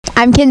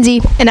I'm Kinsey.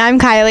 And I'm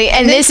Kylie.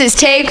 And this is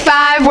Take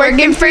 5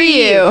 Working for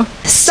You.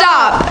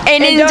 Stop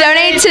and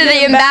donate to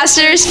the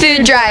Ambassadors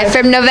Food Drive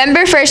from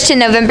November 1st to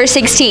November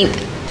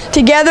 16th.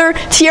 Together,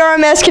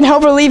 TRMS can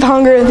help relieve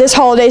hunger this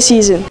holiday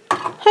season.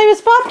 Hey,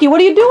 Miss Popke, what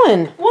are you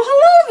doing? Well,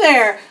 hello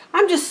there.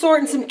 I'm just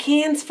sorting some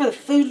cans for the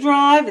food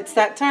drive. It's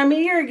that time of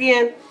year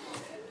again.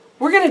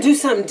 We're going to do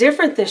something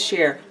different this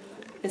year.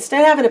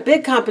 Instead of having a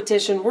big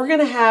competition, we're going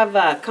to have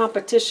a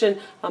competition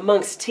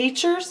amongst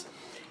teachers.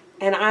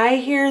 And I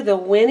hear the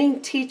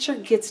winning teacher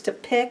gets to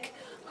pick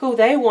who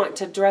they want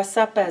to dress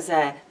up as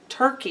a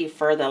turkey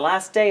for the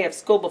last day of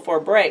school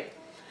before break.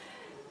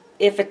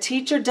 If a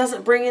teacher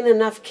doesn't bring in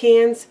enough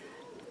cans,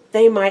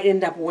 they might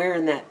end up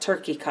wearing that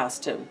turkey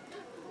costume.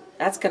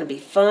 That's going to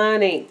be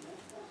funny.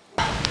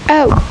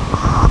 Oh.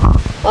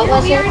 What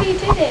was we it? already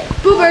did it.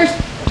 Boobers.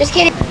 Just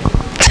kidding. I'm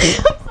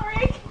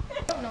sorry.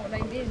 I don't know what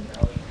I did.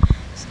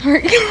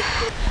 Sorry. Sorry,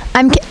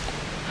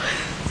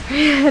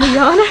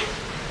 Ariana.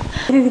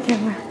 Do the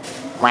camera.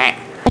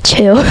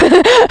 Chill.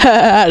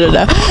 I don't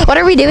know. What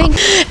are we doing?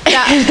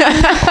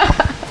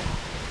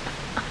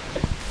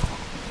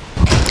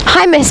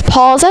 Hi, Miss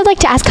Pauls. I'd like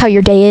to ask how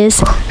your day is.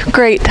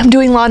 Great, I'm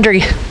doing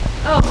laundry.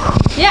 Oh,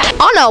 yeah.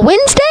 On a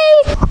Wednesday?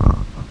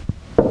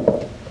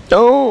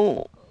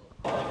 Oh.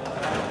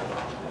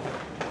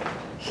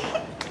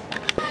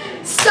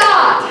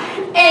 Stop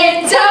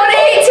and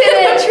donate to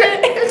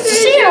the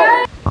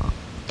shield.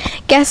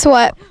 Guess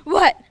what?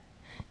 What?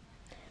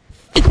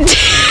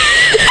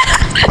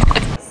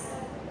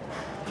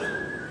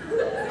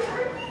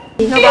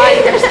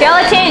 Nobody. They're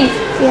skeletons.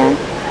 Yeah.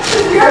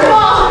 Your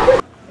mom.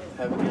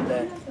 Have a good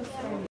day.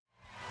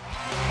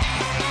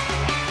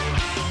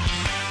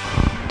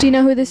 Do you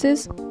know who this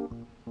is?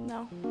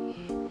 No.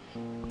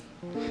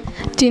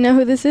 Do you know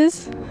who this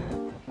is?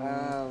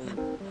 No.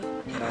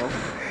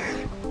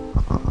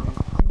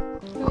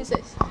 Who is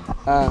this?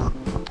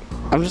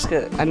 I'm just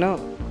gonna,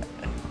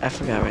 I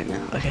forgot right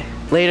now. Okay.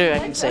 Later I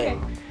can say it.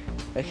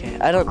 Okay,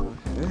 I don't know.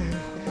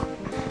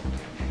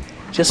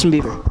 Justin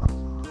Bieber.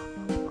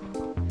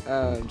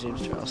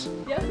 James Charles.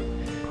 Yep.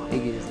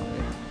 Iggy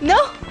Azalea. No.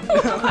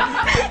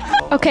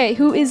 Okay,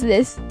 who is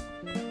this?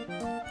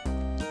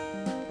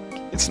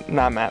 It's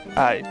not Matt.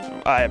 I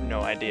have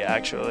no idea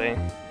actually.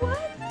 What?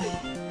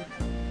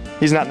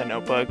 He's not in the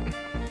Notebook.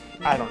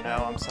 I don't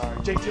know. I'm sorry.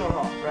 Jake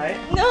Gyllenhaal, right?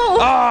 No.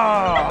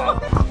 Oh.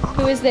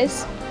 Who is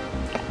this?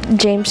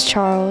 James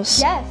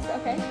Charles. Yes.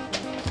 Okay.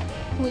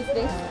 Who is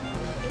this?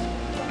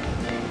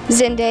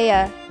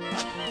 Zendaya.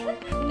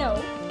 No.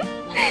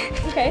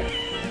 Okay.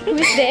 Who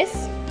is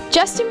this?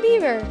 Justin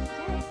Bieber.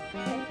 Yes.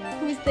 Okay.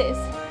 Who is this?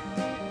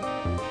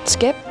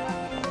 Skip.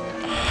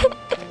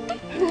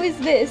 Who is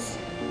this?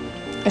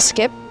 A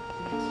Skip.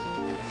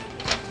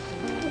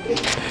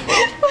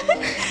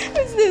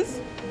 Who's this?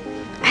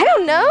 I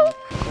don't know.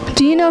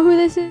 Do you know who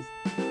this is?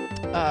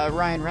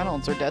 Ryan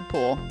Reynolds or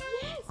Deadpool.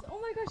 Yes. Oh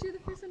my gosh, you're the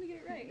first one to get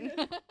it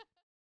right.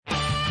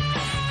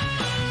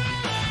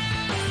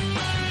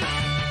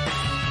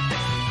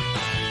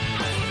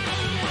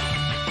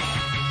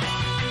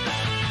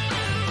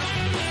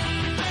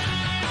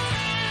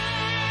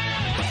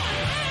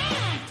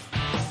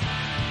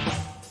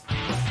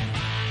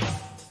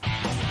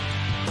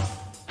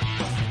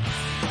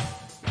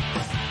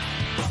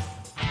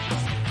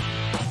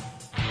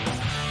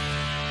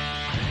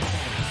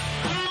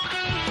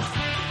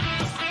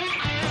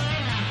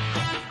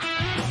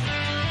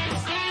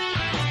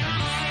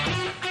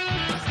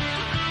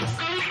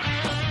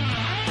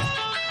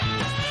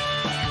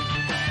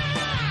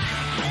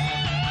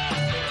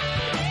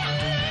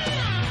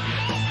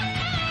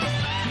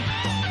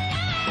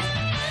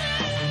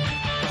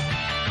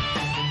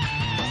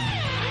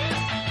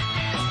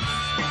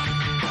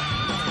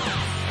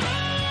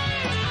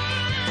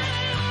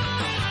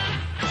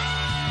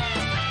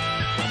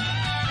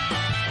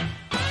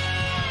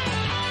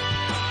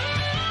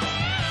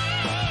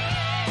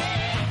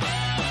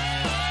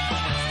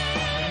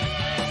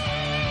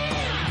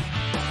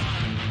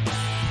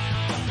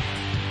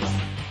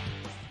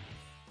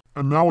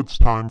 And now it's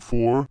time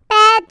for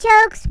Bad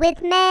Jokes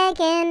with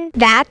Megan.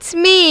 That's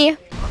me.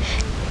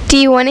 Do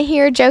you want to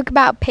hear a joke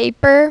about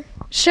paper?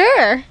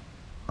 Sure.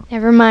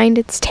 Never mind,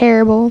 it's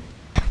terrible.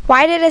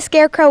 Why did a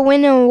scarecrow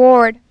win an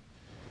award?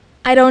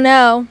 I don't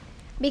know.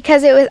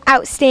 Because it was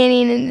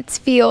outstanding in its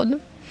field.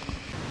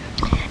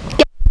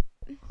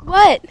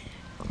 What?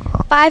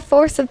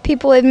 5/4 of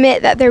people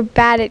admit that they're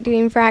bad at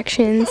doing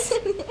fractions.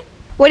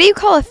 What do you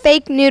call a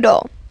fake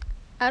noodle?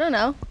 I don't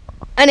know.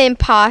 An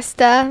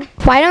impasta.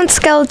 Why don't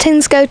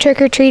skeletons go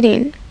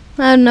trick-or-treating?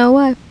 I don't know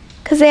why.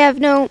 Because they have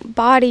no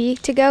body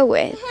to go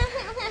with.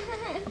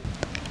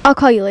 I'll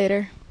call you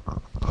later.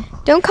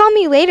 Don't call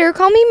me later,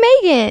 call me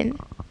Megan.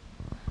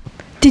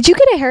 Did you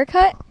get a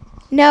haircut?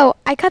 No,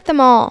 I cut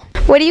them all.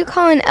 What do you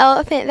call an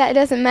elephant that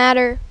doesn't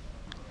matter?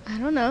 I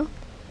don't know.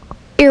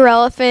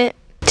 Irrelevant.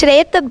 Today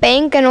at the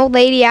bank, an old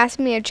lady asked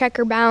me to check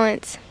her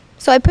balance.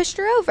 So I pushed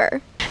her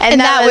over. And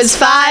that was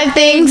 5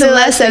 things in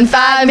less than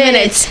 5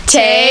 minutes.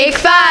 Take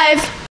 5.